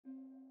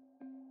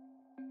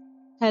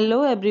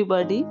Hello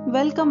everybody,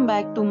 welcome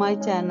back to my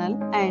channel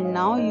and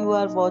now you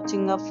are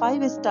watching a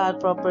 5-star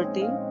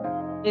property.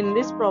 In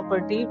this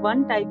property,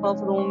 one type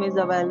of room is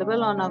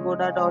available on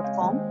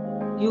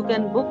agoda.com. You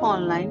can book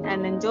online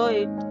and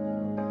enjoy it.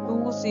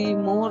 To see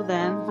more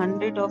than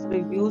 100 of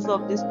reviews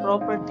of this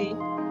property,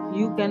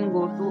 you can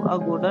go to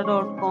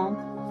agoda.com.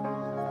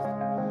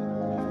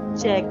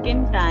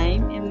 Check-in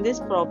time in this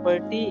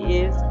property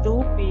is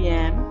 2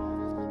 p.m.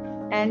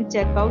 and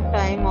check-out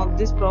time of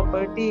this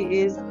property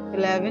is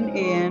 11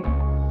 a.m.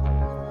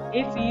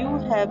 If you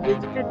have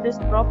visited this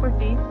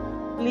property,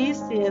 please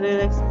share your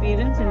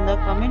experience in the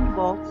comment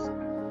box.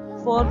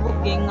 For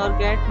booking or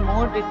get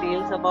more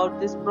details about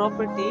this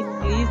property,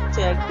 please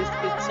check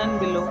description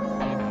below.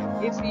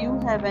 If you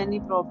have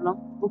any problem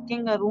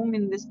booking a room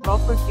in this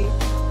property,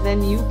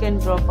 then you can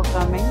drop a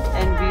comment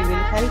and we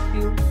will help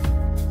you.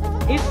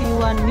 If you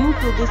are new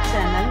to this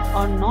channel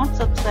or not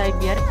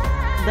subscribed yet,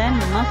 then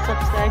must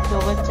subscribe to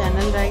our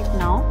channel right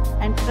now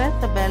and press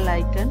the bell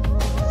icon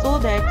so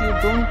that you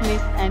don't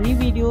miss any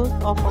videos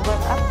of our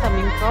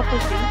upcoming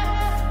property.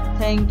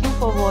 Thank you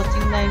for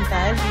watching the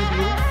entire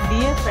video.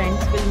 Dear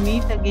friends, we'll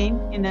meet again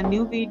in a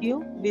new video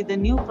with a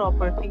new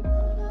property.